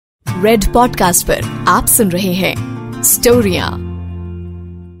Red podcast पर आप सुन रहे हैं स्टोरियां।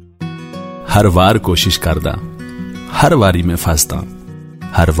 हर वार कोशिश करदा, हर वारी मैं फसदा,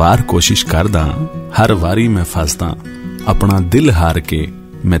 हर वार कोशिश करदा, हर वारी मैं फसदा, अपना दिल हार के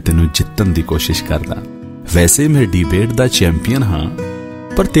मैं तेनू जितन दी कोशिश करदा। वैसे मैं डिबेट दा चैंपियन हाँ,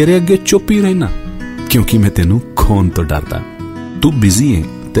 पर तेरे अगे चुप ही रहना क्योंकि मैं तेनू खोन तो डरदा। तू बिजी है,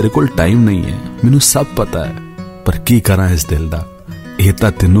 तेरे कोल टाइम नहीं है, मैनू सब पता है, पर की करा इस दिल दा, ਇਹ ਤਾਂ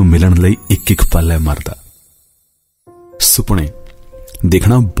ਤੈਨੂੰ ਮਿਲਣ ਲਈ ਇੱਕ ਇੱਕ ਪਲ ਹੈ ਮਰਦਾ। ਸੁਪਨੇ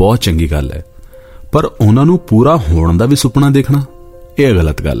ਦੇਖਣਾ ਬਹੁਤ ਚੰਗੀ ਗੱਲ ਹੈ, ਪਰ ਉਹਨਾਂ ਨੂੰ ਪੂਰਾ ਹੋਣ ਦਾ ਵੀ ਸੁਪਨਾ ਦੇਖਣਾ ਇਹ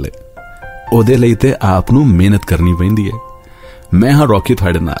ਗਲਤ ਗੱਲ ਹੈ। ਉਹਦੇ ਲਈ ਤੇ ਆਪ ਨੂੰ ਮਿਹਨਤ ਕਰਨੀ ਪੈਂਦੀ ਹੈ। ਮੈਂ ਹਾਂ ਰੌਕੀ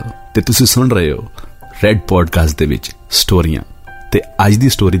ਤੁਹਾਡੇ ਨਾਲ ਤੇ ਤੁਸੀਂ ਸੁਣ ਰਹੇ ਹੋ ਰੈਡ ਪੋਡਕਾਸਟ ਦੇ ਵਿੱਚ ਸਟੋਰੀਆਂ, ਤੇ ਅੱਜ ਦੀ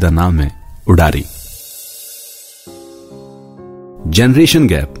ਸਟੋਰੀ ਦਾ ਨਾਮ ਹੈ ਉਡਾਰੀ। ਜਨਰੇਸ਼ਨ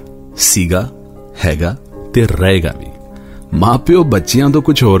ਗੈਪ ਸੀਗਾ, ਹੈਗਾ ਤੇ ਰਹੇਗਾ ਵੀ। ਮਾਂ ਪਿਓ ਬੱਚਿਆਂ ਤੋਂ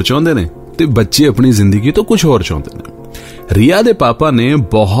ਕੁਝ ਹੋਰ ਚਾਹੁੰਦੇ ਨੇ ਤੇ ਬੱਚੇ ਆਪਣੀ ਜ਼ਿੰਦਗੀ ਤੋਂ ਕੁਝ ਹੋਰ ਚਾਹੁੰਦੇ ਨੇ। ਰੀਆ ਦੇ ਪਾਪਾ ਨੇ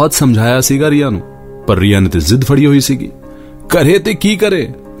ਬਹੁਤ ਸਮਝਾਇਆ ਸੀਗਾ ਰੀਆ ਨੂੰ, ਪਰ ਰੀਆ ਨੇ ਤੇ ਜ਼ਿੱਦ ਫੜੀ ਹੋਈ ਸੀਗੀ। ਕਰੇ ਤੇ ਕੀ ਕਰੇ,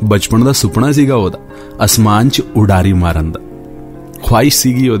 ਬਚਪਨ ਦਾ ਸੁਪਨਾ ਸੀਗਾ ਉਹਦਾ ਅਸਮਾਨ 'ਚ ਉਡਾਰੀ ਮਾਰਨ ਦਾ। ਖੁਆਇਸ਼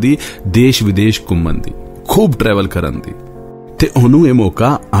ਸੀਗੀ ਉਹਦੀ ਦੇਸ਼ ਵਿਦੇਸ਼ ਘੁੰਮਣ ਦੀ, ਖੂਬ ਟਰੈਵਲ ਕਰਨ ਦੀ, ਤੇ ਉਹਨੂੰ ਇਹ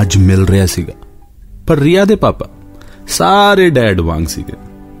ਮੌਕਾ ਅੱਜ ਮਿਲ ਰਿਹਾ ਸੀਗਾ। ਪਰ ਰੀਆ ਦੇ ਪਾਪਾ ਸਾਰੇ ਡੈਡ ਵਾਂਗ ਸੀਗੇ,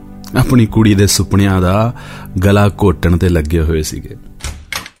 ਆਪਣੀ ਕੁੜੀ ਦੇ ਸੁਪਨਿਆਂ ਦਾ ਗਲਾ ਘੋਟਣ ਤੇ ਲੱਗੇ ਹੋਏ ਸੀਗੇ।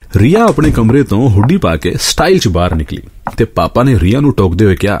 ਰੀਆ ਆਪਣੇ ਕਮਰੇ ਤੋਂ ਹੁੱਡੀ ਪਾ ਕੇ ਸਟਾਈਲ 'ਚ ਬਾਹਰ ਨਿਕਲੀ ਤੇ ਪਾਪਾ ਨੇ ਰੀਆ ਨੂੰ ਟੋਕਦੇ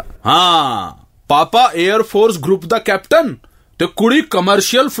ਹੋਏ ਕਿਹਾ, ਹਾਂ ਪਾਪਾ 에ਅਰ ਫੋਰਸ ਗਰੁੱਪ ਦਾ ਕੈਪਟਨ ਤੇ ਕੁੜੀ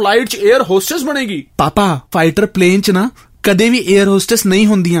ਕਮਰਸ਼ੀਅਲ ਫਲਾਈਟ 'ਚ 에ਅਰ ਹੋਸਟੈਸ ਬਣੇਗੀ। ਪਾਪਾ ਫਾਈਟਰ ਪਲੇਨ 'ਚ ਨਾ ਕਦੇ ਵੀ 에ਅਰ ਹੋਸਟੈਸ ਨਹੀਂ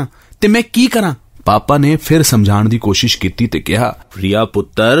ਹੁੰਦੀਆਂ, ਤੇ ਮੈਂ ਕੀ ਕਰਾਂ? ਪਾਪਾ ਨੇ ਫਿਰ ਸਮਝਾਉਣ ਦੀ ਕੋਸ਼ਿਸ਼ ਕੀਤੀ ਤੇ ਕਿਹਾ, ਰੀਆ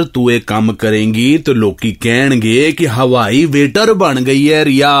ਪੁੱਤਰ ਤੂੰ ਇਹ ਕੰਮ ਕਰੇਂਗੀ ਤੇ ਲੋਕੀ ਕਹਿਣਗੇ ਕਿ ਹਵਾਈ ਵੇਟਰ ਬਣ ਗਈ ਹੈ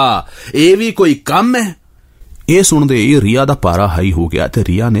ਰੀਆ, ਇਹ ਵੀ ਕੋਈ ਕੰਮ ਹੈ। ਇਹ ਸੁਣਦੇ ਹੀ ਰੀਆ ਦਾ ਪਾਰਾ ਹਾਈ ਹੋ ਗਿਆ ਤੇ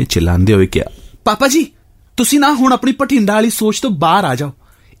ਰੀਆ ਨੇ ਚਿল্ਲਾਉਂਦੇ ਹੋਏ ਕਿਹਾ, ਪਾਪਾ ਜੀ ਤੁਸੀਂ ਨਾ ਹੁਣ ਆਪਣੀ ਭਟਿੰਡਾ ਵਾਲੀ ਸੋਚ ਤੋਂ ਬਾਹਰ ਆ ਜਾਓ।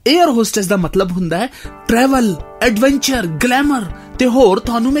 에ਅਰ ਹੋਸਟੈਸ ਦਾ ਮਤਲਬ ਹੁੰਦਾ ਹੈ ਟਰੈਵਲ, ਐਡਵੈਂਚਰ, ਗਲੈਮਰ, ਤੇ ਹੋਰ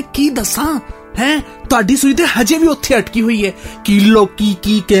ਤੁਹਾਨੂੰ ਮੈਂ ਕੀ ਦੱਸਾਂ ਹੈ, ਤੁਹਾਡੀ ਸੂਈ ਤੇ ਹਜੇ ਵੀ ਉੱਥੇ ਅਟਕੀ ਹੋਈ ਹੈ ਕਿ ਲੋਕੀ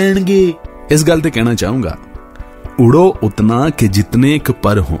ਕੀ ਕਹਿਣਗੇ। इस गल पे कहना चाहूंगा, उड़ो उतना कि जितने एक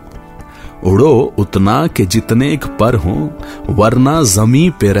पर हो, उड़ो उतना कि जितने एक पर हो, वरना जमी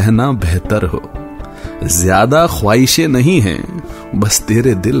पे रहना बेहतर हो। ज्यादा ख्वाहिशें नहीं हैं, बस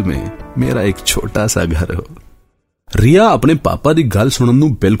तेरे दिल में मेरा एक छोटा सा घर हो। ਰੀਆ ਆਪਣੇ ਪਾਪਾ ਦੀ ਗੱਲ ਸੁਣਨ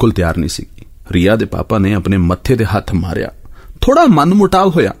ਨੂੰ ਬਿਲਕੁਲ ਤਿਆਰ ਨਹੀਂ ਸੀ। ਰੀਆ ਦੇ ਪਾਪਾ ਨੇ ਆਪਣੇ ਮੱਥੇ ਤੇ ਹੱਥ ਮਾਰਿਆ, ਥੋੜਾ ਮਨ ਮੁਟਾਵ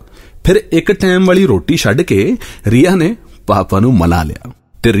ਹੋਇਆ। ਫਿਰ ਇੱਕ ਟਾਈਮ ਵਾਲੀ ਰੋਟੀ ਛੱਡ ਕੇ ਰੀਆ ਨੇ ਪਾਪਾ ਨੂੰ ਮਨਾ ਲਿਆ।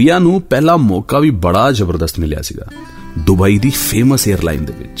 ਤੇ ਰੀਆ ਨੂੰ ਪਹਿਲਾ ਮੌਕਾ ਵੀ ਬੜਾ ਜ਼ਬਰਦਸਤ ਮਿਲਿਆ ਸੀਗਾ, ਦੁਬਈ ਦੀ ਫੇਮਸ 에ਅਰਲਾਈਨ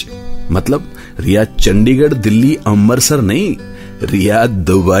ਦੇ ਵਿੱਚ। ਮਤਲਬ ਰੀਆ ਚੰਡੀਗੜ੍ਹ, ਦਿੱਲੀ, ਅੰਮ੍ਰਿਤਸਰ ਨਹੀਂ, ਰੀਆ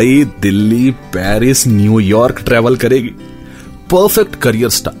Dubai, Delhi, Paris, New York travel ਕਰੇਗੀ। Perfect career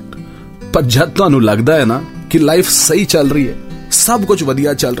start. ਪਰ ਜਦ ਤੁਹਾਨੂੰ ਲੱਗਦਾ ਹੈ ਨਾ ਕਿ ਲਾਈਫ ਸਹੀ ਚੱਲ ਰਹੀ ਹੈ, ਸਭ ਕੁਝ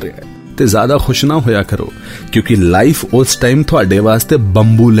ਵਧੀਆ ਚੱਲ ਰਿਹਾ ਹੈ, ਤੇ ਜ਼ਿਆਦਾ ਖੁਸ਼ ਨਾ ਹੋਇਆ ਕਰੋ, ਕਿਉਂਕਿ ਲਾਈਫ ਉਸ ਟਾਈਮ ਤੁਹਾਡੇ ਵਾਸਤੇ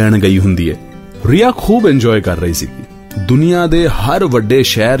ਬੰਬੂ ਲੈਣ ਗਈ ਹੁੰਦੀ ਹੈ। ਰੀਆ ਖੂਬ ਇੰਜੋਏ ਕਰ ਰਹੀ ਸੀਗੀ। ਦੁਨੀਆ ਦੇ ਹਰ ਵੱਡੇ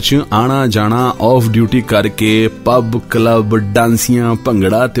ਸ਼ਹਿਰ 'ਚ ਆਣਾ ਜਾਣਾ, ਆਫ ਡਿਊਟੀ ਕਰਕੇ, ਪਬ, ਕਲੱਬ, ਡਾਂਸੀਆਂ,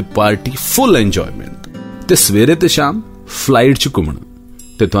 ਭੰਗੜਾ ਤੇ ਪਾਰਟੀ, ਫੁੱਲ ਇੰਜੋਇਮੈਂਟ, ਤੇ ਸਵੇਰੇ ਤੇ ਸ਼ਾਮ ਫਲਾਈਟ 'ਚ ਘੁੰਮਣਾ।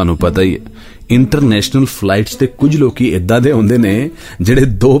 ਤੇ ਤੁਹਾਨੂੰ ਪਤਾ ਹੀ ਹੈ ਇੰਟਰਨੈਸ਼ਨਲ ਫਲਾਈਟਸ ਤੇ ਕੁਝ ਲੋਕੀ ਇਦਾਂ ਦੇ ਹੁੰਦੇ ਨੇ ਜਿਹੜੇ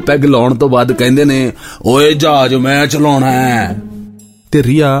 2 ਪੈਗ ਲਾਉਣ ਤੋਂ ਬਾਅਦ ਕਹਿੰਦੇ ਨੇ, ਓਏ ਜਹਾਜ਼ ਮੈਂ ਚਲਾਉਣਾ ਹੈ। ਤੇ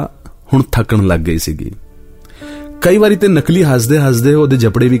ਰੀਆ ਹੁਣ ਥੱਕਣ ਲੱਗ ਗਈ ਸੀਗੀ। ਕਈ ਵਾਰੀ ਤੇ ਨਕਲੀ ਹੱਸਦੇ ਹੱਸਦੇ ਉਹਦੇ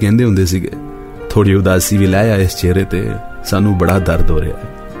ਜਪੜੇ ਵੀ ਕਹਿੰਦੇ ਹੁੰਦੇ ਸੀਗੇ, ਥੋੜੀ ਉਦਾਸੀ ਵੀ ਲੈ ਆ ਇਸ ਚਿਹਰੇ ਤੇ, ਸਾਨੂੰ ਬੜਾ ਦਰਦ ਹੋ ਰਿਹਾ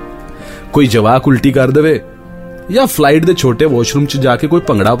ਹੈ। ਕੋਈ ਜਵਾਕ ਉਲਟੀ ਕਰ ਦੇਵੇ ਜਾਂ ਫਲਾਈਟ ਦੇ ਛੋਟੇ ਵਾਸ਼ਰੂਮ 'ਚ ਜਾ ਕੇ ਕੋਈ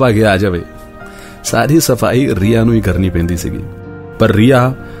ਭੰਗੜਾ ਪਾ ਕੇ ਆ ਜਾਵੇ, ਸਾਰੀ ਸਫਾਈ ਰੀਆ ਨੂੰ ਹੀ ਕਰਨੀ ਪੈਂਦੀ ਸੀਗੀ। ਪਰ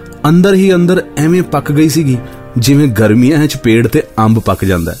ਰੀਆ ਅੰਦਰ ਹੀ ਅੰਦਰ ਐਵੇਂ ਪੱਕ ਗਈ ਸੀਗੀ ਜਿਵੇਂ ਗਰਮੀਆਂ 'ਚ ਪੇੜ ਤੇ ਅੰਬ ਪੱਕ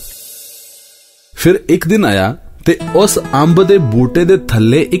ਜਾਂਦਾ। ਫਿਰ ਇੱਕ ਦਿਨ ਆਇਆ ਤੇ ਉਸ ਅੰਬ ਦੇ ਬੂਟੇ ਦੇ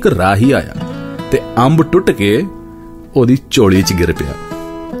ਥੱਲੇ ਇੱਕ ਰਾਹੀ ਆਇਆ ਤੇ ਅੰਬ ਟੁੱਟ ਕੇ ਉਹਦੀ ਝੋਲੀ 'ਚ ਗਿਰ ਪਿਆ।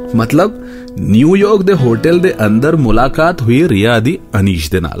 ਮਤਲਬ ਨਿਊਯਾਰਕ ਦੇ ਹੋਟਲ ਦੇ ਅੰਦਰ ਮੁਲਾਕਾਤ ਹੋਈ ਰੀਆ ਦੀ ਅਨੀਸ਼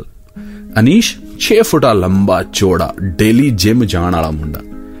ਦੇ ਨਾਲ। ਅਨੀਸ਼ 6 ਫੁੱਟਾ ਲੰਬਾ ਚੌੜਾ, ਡੇਲੀ ਜਿਮ ਜਾਣ ਵਾਲਾ ਮੁੰਡਾ।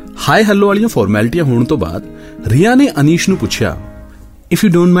 ਹਾਈ ਹੈਲੋ ਵਾਲੀਆਂ ਫਾਰਮੈਲਿਟੀਆਂ ਹੋਣ ਤੋਂ ਬਾਅਦ ਰੀਆ ਨੇ ਅਨੀਸ਼ ਨੂੰ ਪੁੱਛਿਆ, ਇਫ ਯੂ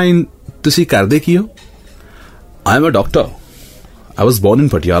ਡੋਂਟ ਮਾਈਂਡ ਤੁਸੀਂ ਕਰਦੇ ਕੀ ਹੋ? I am a doctor, I was born in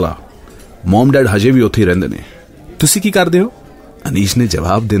Patiala, mum dad ਹਜੇ ਵੀ ਉੱਥੇ ਹੀ ਰਹਿੰਦੇ ਨੇ। ਤੁਸੀਂ ਕੀ ਕਰਦੇ ਹੋ? ਅਨੀਸ਼ ਨੇ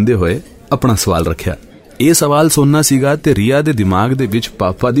ਜਵਾਬ ਦਿੰਦੇ ਹੋਏ ਆਪਣਾ ਸਵਾਲ ਰੱਖਿਆ। ਇਹ ਸਵਾਲ ਸੁਣਨਾ ਸੀਗਾ ਤੇ ਰੀਆ ਦੇ ਦਿਮਾਗ ਦੇ ਵਿੱਚ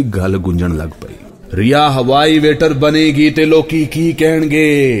ਪਾਪਾ ਦੀ ਗੱਲ ਗੂੰਜਣ ਲੱਗ ਪਈ। ਰੀਆ ਹਵਾਈ ਵੇਟਰ ਬਣੇਗੀ ਤੇ ਲੋਕੀ ਕੀ ਕਹਿਣਗੇ?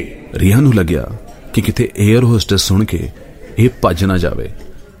 ਰੀਆ ਨੂੰ ਲੱਗਿਆ ਕਿ ਕਿਤੇ 에ਅਰ ਹੋਸਟੈਸ ਸੁਣ ਕੇ ਇਹ ਭੱਜ ਨਾ ਜਾਵੇ।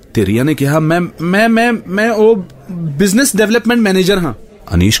 ਤੇ ਰੀਆ ਨੇ ਕਿਹਾ, ਮੈਂ ਉਹ ਬਿਜ਼ਨਸ ਡਿਵੈਲਪਮੈਂਟ ਮੈਨੇਜਰ ਹਾਂ।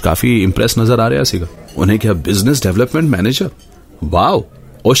 ਅਨੀਸ਼ ਕਾਫੀ ਇੰਪ੍ਰੈਸ ਨਜ਼ਰ ਆ ਰਿਹਾ ਸੀਗਾ। ਉਹਨੇ ਕਿਹਾ, ਬਿਜ਼ਨਸ ਡਿਵੈਲਪਮੈਂਟ ਮੈਨੇਜਰ? ਵਾਓ,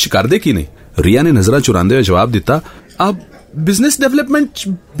 ਉਸ ਕਰਦੇ ਕੀ ਨੇ? ਰੀਆ ਨੇ ਨਜ਼ਰਾਂ ਚੁਰਾਉਂਦੇ ਹੋਏ ਜਵਾਬ ਦਿੱਤਾ, ਆ ਬਿਜ਼ਨਸ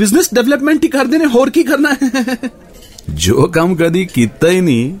ਡਿਵੈਲਪਮੈਂਟ ਹੀ ਕਰਦੇ ਨੇ, ਹੋਰ ਕੀ ਕਰਨਾ ਹੈ। ਜੋ ਕੰਮ ਕਦੀ ਕੀਤਾ ਹੀ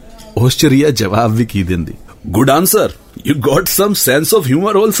ਨਹੀਂ ਉਸ ਚ ਰੀਆ ਜਵਾਬ ਵੀ ਕੀ ਦਿੰਦੀ। Good answer, you got some sense of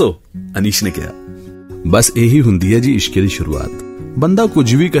humour also, Anish ਨੇ ਕਿਹਾ। ਬਸ ਇਹੀ ਹੁੰਦੀ ਹੈ ਜੀ ਇਸ਼ਕ ਦੀ ਸ਼ੁਰੂਆਤ। ਬੰਦਾ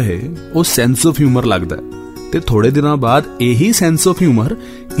ਕੁਝ ਵੀ ਕਹੇ ਉਹ ਸੈਂਸ ਆਫ ਹਿਊਮਰ ਲੱਗਦਾ ਤੇ ਥੋੜੇ ਦਿਨਾਂ ਬਾਅਦ ਇਹੀ ਸੈਂਸ ਆਫ ਹਿਊਮਰ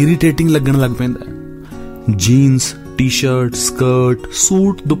ਇਰੀਟੇਟਿੰਗ ਲੱਗਣ ਲੱਗ ਪੈਂਦਾ। Jeans, T-shirt, skirt,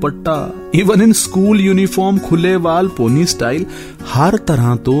 suit, dupatta, even in school uniform, ਖੁੱਲੇ ਵਾਲ, ਪੋਨੀ ਸਟਾਈਲ, ਹਰ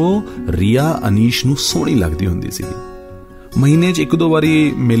ਤਰ੍ਹਾਂ ਤੋਂ ਰੀਆ ਅਨੀਸ਼ ਨੂੰ ਸੋਹਣੀ ਲੱਗਦੀ ਹੁੰਦੀ ਸੀ। ਮਹੀਨੇ 'ਚ 1-2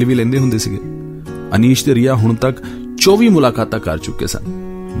 ਵਾਰੀ ਮਿਲ ਵੀ ਲੈਂਦੇ ਹੁੰਦੇ ਸੀਗੇ। ਅਨੀਸ਼ ਤੇ ਰੀਆ ਹੁਣ ਤੱਕ 24 ਮੁਲਾਕਾਤਾਂ ਕਰ ਚੁੱਕੇ ਸਨ,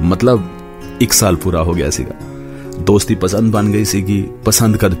 ਮਤਲਬ 1 ਸਾਲ ਪੂਰਾ ਹੋ ਗਿਆ ਸੀਗਾ। ਦੋਸਤੀ ਪਸੰਦ ਬਣ ਗਈ ਸੀਗੀ,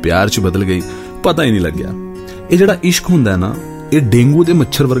 ਪਸੰਦ ਕਦ ਪਿਆਰ 'ਚ ਬਦਲ ਗਈ ਪਤਾ ਹੀ ਨਹੀਂ ਲੱਗਿਆ। ਇਹ ਜਿਹੜਾ ਇਸ਼ਕ ਹੁੰਦਾ ਨਾ, ਇਹ ਡੇਂਗੂ ਦੇ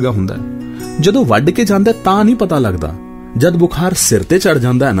ਮੱਛਰ ਵਰਗਾ ਹੁੰਦਾ ਹੈ। ਜਦੋਂ ਵੱਢ ਕੇ ਜਾਂਦਾ ਤਾਂ ਨਹੀਂ ਪਤਾ ਲੱਗਦਾ, ਜਦ ਬੁਖਾਰ ਸਿਰ ਤੇ ਚੜ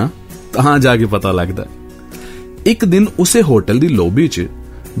ਜਾਂਦਾ ਹੈ ਨਾ ਤਾਂ ਜਾ ਕੇ ਪਤਾ ਲੱਗਦਾ। ਇੱਕ ਦਿਨ ਉਸੇ ਹੋਟਲ ਦੀ ਲੌਬੀ 'ਚ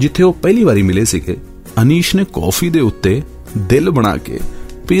ਜਿੱਥੇ ਉਹ ਪਹਿਲੀ ਵਾਰੀ ਮਿਲੇ ਸੀਗੇ, ਅਨੀਸ਼ ਨੇ ਕੌਫੀ ਦੇ ਉੱਤੇ ਦਿਲ ਬਣਾ ਕੇ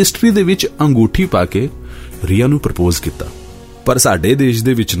ਪੇਸਟਰੀ ਦੇ ਵਿੱਚ ਅੰਗੂਠੀ ਪਾ ਕੇ ਰੀਆ ਨੂੰ ਪ੍ਰਪੋਜ਼ ਕੀਤਾ। ਪਰ ਸਾਡੇ ਦੇਸ਼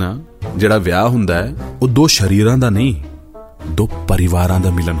ਦੇ ਵਿੱਚ ਨਾ ਜਿਹੜਾ ਵਿਆਹ ਹੁੰਦਾ ਹੈ ਉਹ 2 ਸ਼ਰੀਰਾਂ ਦਾ ਨਹੀਂ, 2 ਪਰਿਵਾਰਾਂ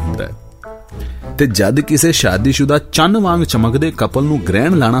ਦਾ ਮਿਲਨ ਹੁੰਦਾ ਹੈ। ਤੇ ਜਦ ਕਿਸੇ ਸ਼ਾਦੀशुदा ਚੰਨ ਵਾਂਗ ਚਮਕਦੇ ਕਪਲ ਨੂੰ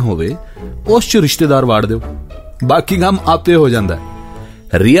ਗ੍ਰਹਿਣ ਲਾਣਾ ਹੋਵੇ, ਉਸ 'ਚ ਰਿਸ਼ਤੇਦਾਰ ਵਾੜ ਦਿਓ, ਬਾਕੀ ਕੰਮ ਆਪੇ ਹੋ ਜਾਂਦਾ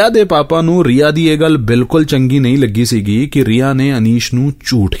ਹੈ। ਰੀਆ ਦੇ ਪਾਪਾ ਨੂੰ ਰੀਆ ਦੀ ਇਹ ਗੱਲ ਬਿਲਕੁਲ ਚੰਗੀ ਨਹੀਂ ਲੱਗੀ ਸੀਗੀ ਕਿ ਰੀਆ ਨੇ ਅਨੀਸ਼ ਨੂੰ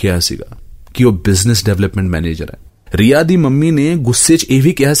ਝੂਠ ਕਿਹਾ ਸੀਗਾ ਕਿ ਉਹ ਬਿਜ਼ਨਸ ਡਿਵੈਲਪਮੈਂਟ ਮੈਨੇਜਰ ਹੈ। ਰੀਆ ਦੀ ਮੰਮੀ ਨੇ ਗੁੱਸੇ 'ਚ ਇਹ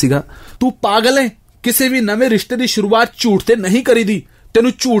ਵੀ ਕਿਹਾ ਸੀਗਾ, ਤੂੰ ਪਾਗਲ ਹੈ, ਕਿਸੇ ਵੀ ਨਵੇਂ ਰਿਸ਼ਤੇ ਦੀ ਸ਼ੁਰੂਆਤ ਝੂਠ ਤੇ ਨਹੀਂ ਕਰੀਦੀ,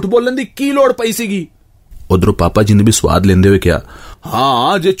 ਤੈਨੂੰ ਝੂਠ ਬੋਲਣ ਦੀ ਕੀ ਲੋੜ ਪਈ ਸੀਗੀ। ਉਧਰੋਂ ਪਾਪਾ ਜੀ ਨੇ ਵੀ ਸਵਾਦ ਲੈਂਦੇ ਹੋਏ ਕਿਹਾ,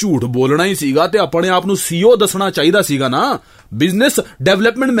 ਹਾਂ ਜੇ ਝੂਠ ਬੋਲਣਾ ਹੀ ਸੀਗਾ ਤੇ ਆਪਣੇ ਆਪ ਨੂੰ CEO ਦੱਸਣਾ ਚਾਹੀਦਾ ਸੀਗਾ ਨਾ, ਬਿਜ਼ਨਸ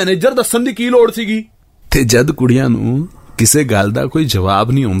ਡਿਵੈਲਪਮੈਂਟ ਮੈਨੇਜਰ ਦੱਸਣ ਦੀ ਕੀ ਲੋੜ ਸੀਗੀ। ਤੇ ਜਦ ਕੁੜੀਆਂ ਨੂੰ ਕਿਸੇ ਗੱਲ ਦਾ ਕੋਈ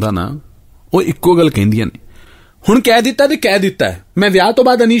ਜਵਾਬ ਨਹੀਂ ਆਉਂਦਾ ਨਾ, ਉਹ ਇੱਕੋ ਗੱਲ ਕਹਿੰਦੀਆਂ ਨੇ, ਹੁਣ ਕਹਿ ਦਿੱਤਾ ਤੇ ਕਹਿ ਦਿੱਤਾ ਹੈ, ਮੈਂ ਵਿਆਹ ਤੋਂ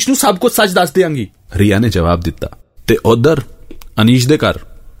ਬਾਅਦ ਅਨੀਸ਼ ਨੂੰ ਸਭ ਕੁਝ ਸੱਚ ਦੱਸ ਦਿਆਂਗੀ, ਰੀਆ ਨੇ ਜਵਾਬ ਦਿੱਤਾ। ਤੇ ਉਧਰ ਅਨੀਸ਼ ਦੇ ਘਰ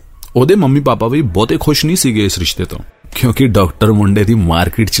ਉਹਦੇ ਮੰਮੀ ਪਾਪਾ ਵੀ ਬਹੁਤੇ ਖੁਸ਼ ਨਹੀਂ ਸੀਗੇ ਇਸ ਰਿਸ਼ਤੇ ਤੋਂ, ਕਿਉਂਕਿ ਡਾਕਟਰ ਮੁੰਡੇ ਦੀ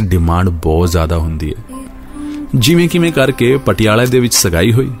ਮਾਰਕੀਟ 'ਚ ਡਿਮਾਂਡ ਬਹੁਤ ਜ਼ਿਆਦਾ ਹੁੰਦੀ ਹੈ। ਜਿਵੇਂ ਕਿਵੇਂ ਕਰਕੇ ਪਟਿਆਲਾ ਦੇ ਵਿੱਚ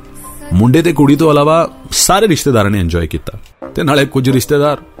ਸਗਾਈ ਹੋਈ। ਮੁੰਡੇ ਤੇ ਕੁੜੀ ਤੋਂ ਇਲਾਵਾ ਸਾਰੇ ਰਿਸ਼ਤੇਦਾਰਾਂ ਨੇ ਇੰਜੋਏ ਕੀਤਾ ਤੇ ਨਾਲੇ ਕੁਝ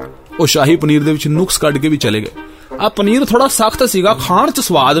ਰਿਸ਼ਤੇਦਾਰ ਉਹ ਸ਼ਾਹੀ ਪਨੀਰ ਦੇ ਵਿੱਚ ਨੁਕਸ ਕੱਢ ਕੇ ਵੀ ਚਲੇ ਗਏ। ਆ ਪਨੀਰ ਥੋੜਾ ਸਖਤ ਸੀਗਾ, ਖਾਣ 'ਚ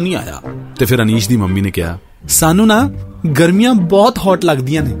ਸਵਾਦ ਨਹੀਂ ਆਇਆ। ਤੇ ਫਿਰ ਅਨੀਸ਼ ਦੀ ਮੰਮੀ ਨੇ ਕਿਹਾ, ਸਾਨੂੰ ਨਾ ਗਰਮੀਆਂ ਬਹੁਤ ਹੌਟ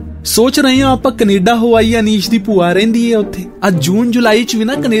ਲੱਗਦੀਆਂ ਨੇ, ਸੋਚ ਰਹੇ ਹਾਂ ਆਪਾਂ ਕੈਨੇਡਾ ਹੋ ਆਈਏ। ਅਨੀਸ਼ ਦੀ ਭੂਆ ਰਹਿੰਦੀ ਹੈ ਉੱਥੇ। ਅੱਜ ਜੂਨ ਜੁਲਾਈ 'ਚ ਵੀ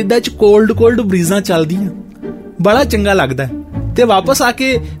ਨਾ ਕੈਨੇਡਾ 'ਚ ਕੋਲਡ ਬਰੀਜ਼ਾਂ ਚੱਲਦੀਆਂ, ਬੜਾ ਚੰਗਾ ਲੱਗਦਾ ਹੈ। ਤੇ ਵਾਪਸ ਆ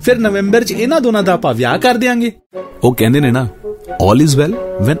ਕੇ ਫਿਰ ਨਵੰਬਰ 'ਚ ਇਹਨਾਂ ਦੋਨਾਂ ਦਾ ਆਪਾਂ ਵਿਆਹ ਕਰ ਦਿਆਂਗੇ। ਉਹ ਕਹਿੰਦੇ ਨੇ ਨਾ, all is well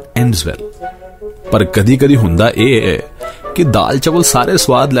when ends well। ਪਰ ਕਦੀ ਕਦੀ ਹੁੰਦਾ ਇਹ ਹੈ ਕਿ ਦਾਲ ਚਾਵਲ ਸਾਰੇ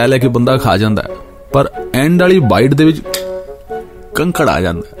ਸਵਾਦ ਲੈ ਕੇ ਬੰਦਾ ਖਾ ਜਾਂਦਾ ਹੈ, ਪਰ ਐਂਡ ਵਾਲੀ ਬਾਈਟ ਦੇ ਵਿੱਚ ਕੰਕੜ ਆ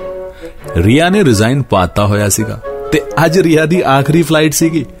ਜਾਂਦਾ। ਰੀਆ ਨੇ ਰਿਜ਼ਾਈਨ ਪਾਤਾ ਹੋਇਆ ਸੀਗਾ ਤੇ ਅੱਜ ਰੀਆ ਦੀ ਆਖਰੀ ਫਲਾਈਟ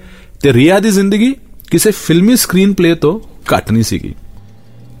ਸੀਗੀ ਤੇ ਰੀਆ ਦੀ ਜ਼ਿੰਦਗੀ ਕਿਸੇ ਫਿਲਮੀ ਸਕਰੀਨ ਪਲੇ ਤੋਂ ਘੱਟ ਨਹੀਂ ਸੀਗੀ।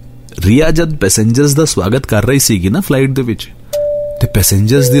 ਰੀਆ ਜਦ ਪੈਸੇਂਜਰਸ ਦਾ ਸਵਾਗਤ ਕਰ ਰਹੀ ਸੀਗੀ ਨਾ ਫਲਾਈਟ ਦੇ ਵਿੱਚ, ਤੇ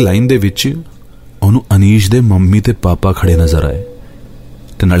ਪੈਸੇਂਜਰਸ ਦੀ ਲਾਈਨ ਦੇ ਵਿੱਚ ਉਹਨੂੰ ਅਨੀਸ਼ ਦੇ ਮੰਮੀ ਤੇ ਪਾਪਾ ਖੜੇ ਨਜ਼ਰ ਆਏ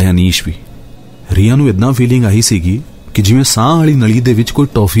ਤੇ ਨਾਲੇ ਅਨੀਸ਼ ਵੀ। ਰੀਆ ਨੂੰ ਇਦਾਂ ਫੀਲਿੰਗ ਆਈ ਸੀਗੀ ਕਿ ਜਿਵੇਂ ਸਾਹ ਵਾਲੀ ਨਲੀ ਦੇ ਵਿੱਚ ਕੋਈ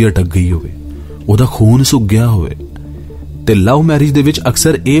ਟੌਫੀ ਅਟਕ ਗਈ ਹੋਵੇ, ਉਹਦਾ ਖੂਨ ਸੁੱਕ ਗਿਆ ਹੋਵੇ। ਤੇ ਲਵ ਮੈਰਿਜ ਦੇ ਵਿੱਚ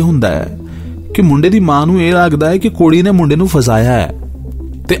ਅਕਸਰ ਇਹ ਹੁੰਦਾ ਹੈ ਕਿ ਮੁੰਡੇ ਦੀ ਮਾਂ ਨੂੰ ਇਹ ਲੱਗਦਾ ਹੈ ਕਿ ਕੁੜੀ ਨੇ ਮੁੰਡੇ ਨੂੰ ਫਸਾਇਆ ਹੈ,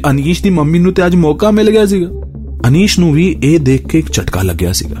 ਤੇ ਅਨੀਸ਼ ਦੀ ਮੰਮੀ ਨੂੰ ਤੇ ਅੱਜ ਮੌਕਾ ਮਿਲ ਗਿਆ ਸੀਗਾ। ਅਨੀਸ਼ ਨੂੰ ਵੀ ਇਹ ਦੇਖ ਕੇ ਇੱਕ ਝਟਕਾ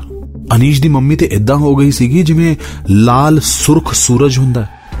ਲੱਗਿਆ ਸੀਗਾ। ਅਨੀਸ਼ ਦੀ ਮੰਮੀ ਤੇ ਇਦਾਂ ਹੋ ਗਈ ਸੀਗੀ ਜਿਵੇਂ ਲਾਲ ਸੁਰਖ ਸੂਰਜ ਹੁੰਦਾ।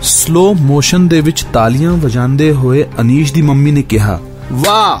 ਸਲੋ ਮੋਸ਼ਨ ਦੇ ਵਿੱਚ ਤਾਲੀਆਂ ਵਜਾਉਂਦੇ ਹੋਏ ਅਨੀਸ਼ ਦੀ ਮੰਮੀ ਨੇ ਕਿਹਾ,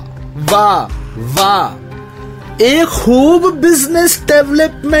 ਵਾਹ ਵਾਹ ਵਾਹ, ਇਹ ਖੂਬ ਬਿਜ਼ਨਸ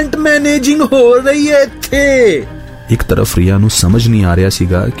ਡਿਵੈਲਪਮੈਂਟ ਮੈਨੇਜਿੰਗ ਹੋ ਰਹੀ ਹੈ ਇੱਥੇ। ਇੱਕ ਤਰਫ ਰੀਆ ਨੂੰ ਸਮਝ ਨਹੀਂ ਆ ਰਿਹਾ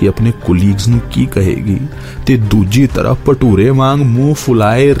ਸੀਗਾ ਕਿ ਆਪਣੇ ਕੋਲੀਗਸ ਨੂੰ ਕੀ ਕਹੇਗੀ, ਤੇ ਦੂਜੀ ਤਰਫ ਭਟੂਰੇ ਵਾਂਗ ਮੂੰਹ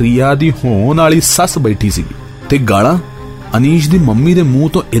ਫੁਲਾਏ ਰੀਆ ਦੀ ਹੋਣ ਵਾਲੀ ਸੱਸ ਬੈਠੀ ਸੀਗੀ ਤੇ ਗਾਲਾਂ ਅਨੀਸ਼ ਦੀ ਮੰਮੀ ਦੇ ਮੂੰਹ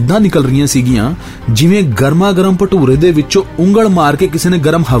ਤੋਂ ਇਦਾਂ ਨਿਕਲ ਰਹੀਆਂ ਸੀਗੀਆਂ ਜਿਵੇਂ ਗਰਮਾ ਗਰਮ ਭਟੂਰੇ ਦੇ ਵਿੱਚੋਂ ਉਂਗਲ ਮਾਰ ਕੇ ਕਿਸੇ ਨੇ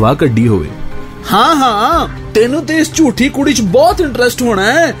ਗਰਮ ਹਵਾ ਕੱਢੀ ਹੋਵੇ। ਹਾਂ ਤੈਨੂੰ ਤੇ ਇਸ ਝੂਠੀ ਕੁੜੀ 'ਚ ਬਹੁਤ ਇੰਟਰਸਟ ਹੋਣਾ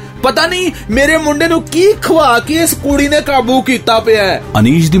ਹੈ, ਪਤਾ ਨਹੀਂ ਮੇਰੇ ਮੁੰਡੇ ਨੂੰ ਕੀ ਖਵਾ ਕੇ ਇਸ ਕੁੜੀ ਨੇ ਕਾਬੂ ਕੀਤਾ ਪਿਆ ਹੈ।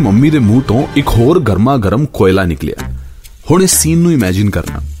 ਅਨੀਸ਼ ਦੀ ਮੰਮੀ ਦੇ ਮੂੰਹ ਤੋਂ ਇੱਕ ਹੋਰ ਗਰਮਾ ਗਰਮ ਕੋਇਲਾ ਨਿਕਲਿਆ। ਹੁਣ ਇਸ ਸੀਨ ਨੂੰ ਇਮੇਜਿਨ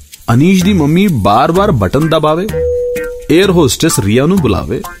ਕਰਨਾ, ਅਨੀਸ਼ ਦੀ ਮੰਮੀ ਬਾਰ-ਬਾਰ ਬਟਨ ਦਬਾਵੇ, 에ਅਰ ਹੋਸਟੈਸ ਰੀਆ ਨੂੰ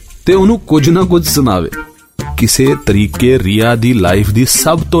ਬੁਲਾਵੇ ਤੇ ਉਹਨੂੰ ਕੁਝ ਨਾ ਕੁਝ ਸੁਣਾਵੇ। ਕਿਸੇ ਤਰੀਕੇ ਰੀਆ ਦੀ ਲਾਈਫ ਦੀ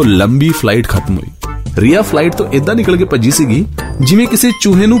ਸਭ ਤੋਂ ਲੰਬੀ ਫਲਾਈਟ ਖਤਮ ਹੋਈ। ਰੀਆ ਫਲਾਈਟ ਤੋਂ ਇਦਾਂ ਨਿਕਲ ਕੇ ਭੱਜੀ ਸੀਗੀ ਜਿਵੇਂ ਕਿਸੇ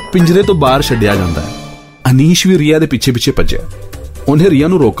ਚੂਹੇ ਨੂੰ ਪਿੰਜਰੇ ਤੋਂ ਬਾਹਰ ਛੱਡਿਆ ਜਾਂਦਾ ਹੈ। ਅਨੀਸ਼ ਵੀ ਰੀਆ ਦੇ ਪਿੱਛੇ ਭੱਜਿਆ। ਉਹਨੇ ਰੀਆ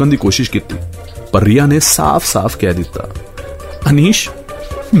ਨੂੰ ਰੋਕਣ ਦੀ ਕੋਸ਼ਿਸ਼ ਕੀਤੀ, ਪਰ ਰੀਆ ਨੇ ਸਾਫ਼-ਸਾਫ਼ ਕਹਿ ਦਿੱਤਾ, ਅਨੀਸ਼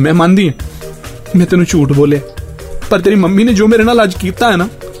ਮੈਂ ਮੰਨਦੀ ਹਾਂ, ਮੈਂ ਤੈਨੂੰ ਝੂਠ ਬੋਲਿਆ, ਪਰ ਤੇਰੀ ਮੰਮੀ ਨੇ ਜੋ ਮੇਰੇ ਨਾਲ ਅੱਜ ਕੀਤਾ ਹੈ ਨਾ,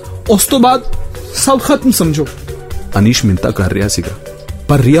 ਉਸ ਤੋਂ ਬਾਅਦ ਸਭ ਖਤਮ ਸਮਝੋ। ਅਨੀਸ਼ ਮਿੰਤਾ ਕਰ ਰਿਹਾ ਸੀਗਾ,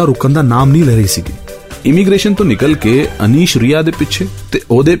 ਪਰ ਰਿਆ ਰੁਕਣ ਦਾ ਨਾਮ ਨਹੀਂ ਲੈ ਰਹੀ ਸੀਗੀ। ਇਮੀਗ੍ਰੇਸ਼ਨ ਤੋਂ ਨਿਕਲ ਕੇ ਅਨੀਸ਼ ਰਿਆ ਦੇ ਪਿੱਛੇ ਤੇ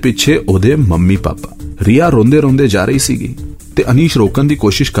ਉਹਦੇ ਪਿੱਛੇ ਉਹਦੇ ਮੰਮੀ ਪਾਪਾ। ਰਿਆ ਰੋਂਦੇ ਰੋਂਦੇ ਜਾ ਰਹੀ ਸੀਗੀ ਤੇ ਅਨੀਸ਼ ਰੋਕਣ ਦੀ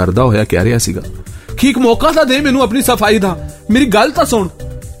ਕੋਸ਼ਿਸ਼ ਕਰਦਾ ਹੋਇਆ ਕਹਿ ਰਿਹਾ ਸੀਗਾ ਕਿ ਇੱਕ ਮੌਕਾ ਤਾਂ ਦੇ ਮੈਨੂੰ ਆਪਣੀ ਸਫਾਈ ਦਾ, ਮੇਰੀ ਗੱਲ ਤਾਂ ਸੁਣ।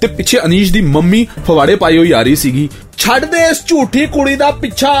 ਤੇ ਪਿੱਛੇ ਅਨੀਸ਼ ਦੀ ਮੰਮੀ ਫਵਾੜੇ ਪਾਈ ਹੋਈ ਆ ਰਹੀ ਸੀਗੀ, ਛੱਡ ਦੇ ਇਸ ਝੂਠੀ ਕੁੜੀ ਦਾ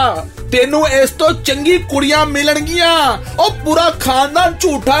ਪਿੱਛਾ, ਤੈਨੂੰ ਇਸ ਤੋਂ ਚੰਗੀ ਕੁੜੀਆਂ ਮਿਲਣਗੀਆਂ। ਉਹ ਪੂਰਾ ਖਾਨਦਾਨ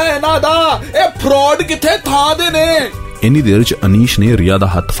ਝੂਠਾ ਹੈ ਇਹਨਾਂ ਦਾ, ਇਹ ਫਰਾਡ ਕਿੱਥੇ ਥਾਂ ਦੇ ਨੇ। ਇੰਨੀ ਦੇਰ ਚ ਅਨੀਸ਼ ਨੇ ਰਿਆ ਦਾ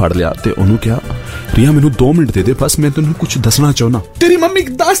ਹੱਥ ਫੜ ਲਿਆ ਤੇ ਉਹਨੂੰ ਕਿਹਾ, ਰਿਆ ਮੈਨੂੰ 2 ਮਿੰਟ ਦੇ ਦੇ, ਬਸ ਮੈਂ ਤੈਨੂੰ ਕੁਝ ਦੱਸਣਾ ਚਾਹੁੰਦਾ। ਤੇਰੀ ਮੰਮੀ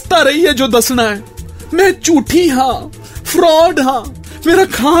ਦੱਸ ਤਾਂ ਰਹੀ ਹੈ ਜੋ ਦੱਸਣਾ ਹੈ। ਮੈਂ ਝੂਠੀ ਹਾਂ, ਫਰਾਡ ਹਾਂ, ਮੇਰਾ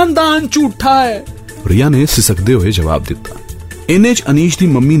ਖਾਨਦਾਨ ਝੂਠਾ ਹੈ। ਰਿਆ ਨੇ ਸਿਸਕਦੇ ਹੋਏ ਜਵਾਬ ਦਿੱਤਾ। ਇੰਨੇ ਚ ਅਨੀਸ਼ ਦੀ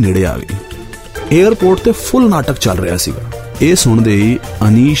ਮੰਮੀ ਨੇੜੇ ਆ ਗਈ। 에ਅਰਪੋਰਟ ਤੇ ਫੁੱਲ ਨਾਟਕ ਚੱਲ ਰਿਹਾ ਸੀਗਾ। ਇਹ ਸੁਣਦੇ ਹੀ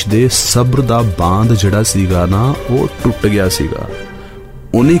ਅਨੀਸ਼ ਦੇ ਸਬਰ ਦਾ ਬਾਂਧ ਜਿਹੜਾ ਸੀਗਾ ਨਾ, ਉਹ ਟੁੱਟ ਗਿਆ ਸੀਗਾ।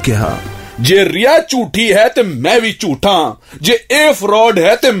 ਉਹਨੇ ਕਿਹਾ, ਜੇ ਰਿਆ ਝੂਠੀ ਹੈ ਤੇ ਮੈਂ ਵੀ ਝੂਠਾ, ਜੇ ਇਹ ਫਰਾਡ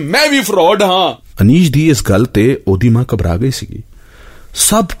ਹੈ ਤੇ ਮੈਂ ਵੀ ਫਰਾਡ ਹਾਂ। ਅਨੀਸ਼ ਦੀ ਇਸ ਗੱਲ ਤੇ ਉਹਦੀ ਮਾਂ ਘਬਰਾ ਗਈ ਸੀਗੀ।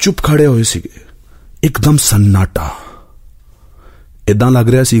 ਸਭ ਚੁੱਪ ਖੜੇ ਹੋਏ ਸੀਗੇ, ਇੱਕਦਮ ਸੰਨਾਟਾ। ਇਦਾਂ ਲੱਗ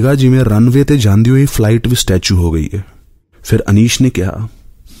ਰਿਹਾ ਸੀਗਾ ਜਿਵੇਂ ਰਨਵੇ ਤੇ ਜਾਂਦੀ ਹੋਈ ਫਲਾਈਟ ਵੀ ਸਟੈਚੂ ਹੋ ਗਈ ਹੈ। ਫਿਰ ਅਨੀਸ਼ ਨੇ ਕਿਹਾ,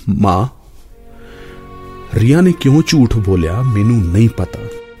 ਮਾਂ, ਰਿਆ ਨੇ ਕਿਉਂ ਝੂਠ ਬੋਲਿਆ ਮੈਨੂੰ ਨਹੀਂ ਪਤਾ,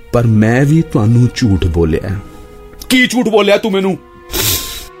 ਪਰ ਮੈਂ ਵੀ ਤੁਹਾਨੂੰ ਝੂਠ ਬੋਲਿਆ। ਕੀ ਝੂਠ ਬੋਲਿਆ ਤੂੰ ਮੈਨੂੰ?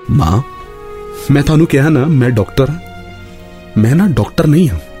 ਮਾਂ, ਮੈਂ ਤੁਹਾਨੂੰ ਕਿਹਾ ਨਾ ਮੈਂ ਡਾਕਟਰ ਹਾਂ। ਮੈਂ ਨਾ ਡਾਕਟਰ ਨਹੀਂ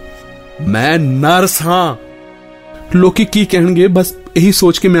ਹਾਂ, ਮੈਂ ਨਰਸ ਹਾਂ। ਲੋਕੀ ਕੀ ਕਹਿਣਗੇ, ਬਸ ਇਹੀ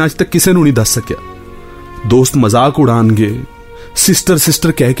ਸੋਚ ਕੇ ਮੈਂ ਅੱਜ ਤੱਕ ਕਿਸੇ ਨੂੰ ਨਹੀਂ ਦੱਸ ਸਕਿਆ। ਦੋਸਤ ਮਜ਼ਾਕ ਉਡਾਣਗੇ,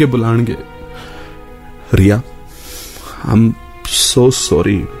 ਸਿਸਟਰ ਕਹਿ ਕੇ ਬੁਲਾਣਗੇ। ਰਿਆ, ਆਮ ਸੋ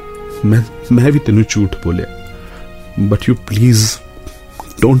ਸੌਰੀ, ਮੈਂ ਵੀ ਤੈਨੂੰ ਝੂਠ ਬੋਲਿਆ, but you please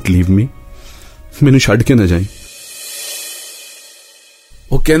don't leave me, ਮੈਨੂੰ ਛੱਡ ਕੇ ਨਾ ਜਾਈਂ।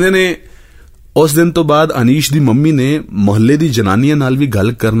 ਉਹ ਕਹਿੰਦੇ ਨੇ ਉਸ ਦਿਨ ਤੋਂ ਬਾਅਦ ਅਨੀਸ਼ ਦੀ ਮੰਮੀ ਨੇ ਮੁਹੱਲੇ ਦੀ ਜਨਾਨੀਆਂ ਨਾਲ ਵੀ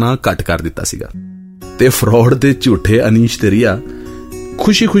ਗੱਲ ਕਰਨਾ ਘੱਟ ਕਰ ਦਿੱਤਾ ਸੀਗਾ ਤੇ ਫਰਾਡ ਤੇ ਝੂਠੇ ਅਨੀਸ਼ ਤੇ ਰਿਆ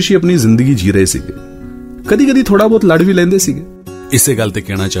ਖੁਸ਼ੀ-ਖੁਸ਼ੀ ਆਪਣੀ ਜ਼ਿੰਦਗੀ ਜੀ ਰਹੇ ਸੀਗੇ। ਕਦੀ-ਕਦੀ ਥੋੜਾ ਬਹੁਤ ਲੜ ਵੀ ਲੈਂਦੇ ਸੀਗੇ। ਇਸੇ ਗੱਲ ਤੇ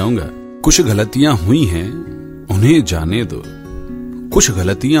ਕਹਿਣਾ ਚਾਹੂੰਗਾ, ਕੁछ गलतियां हुई हैं उन्हें जाने दो, कुछ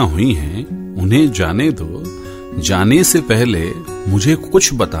गलतियां हुई हैं उन्हें जाने दो, जाने से पहले मुझे कुछ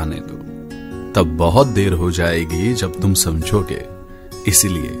बताने दो, तब बहुत देर हो जाएगी जब तुम समझोगे,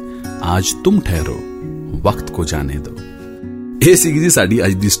 इसीलिए आज तुम ठहरो, वक्त को जाने दो। ਇਹ ਸੀਗੀ ਜੀ ਸਾਡੀ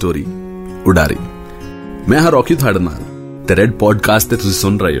ਅੱਜ ਦੀ ਸਟੋਰੀ ਉਡਾਰੀ। ਮੈਂ ਹਾਂ ਰੌਕੀ ਤੁਹਾਡੇ ਨਾਲ ਤੇ ਰੈਡ ਪੋਡਕਾਸਟ ਤੇ ਤੁਸੀਂ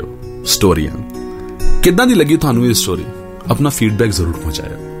ਸੁਣ ਰਹੇ ਹੋ ਸਟੋਰੀਆਂ। ਕਿੱਦਾਂ ਦੀ ਲੱਗੀ ਤੁਹਾਨੂੰ ਇਹ ਸਟੋਰੀ? अपना फीडबैक जरूर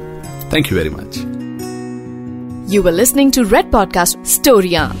पहुंचाएं। Thank you very much. You were listening to Red Podcast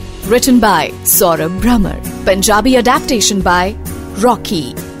Storyan, written by Saurabh Brahmer, Punjabi adaptation by Rocky,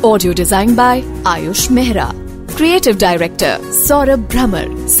 audio design by Ayush Mehra, creative director Saurabh Brahmer.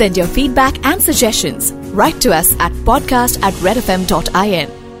 Send your feedback and suggestions. Write to us at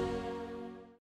podcast@redfm.in.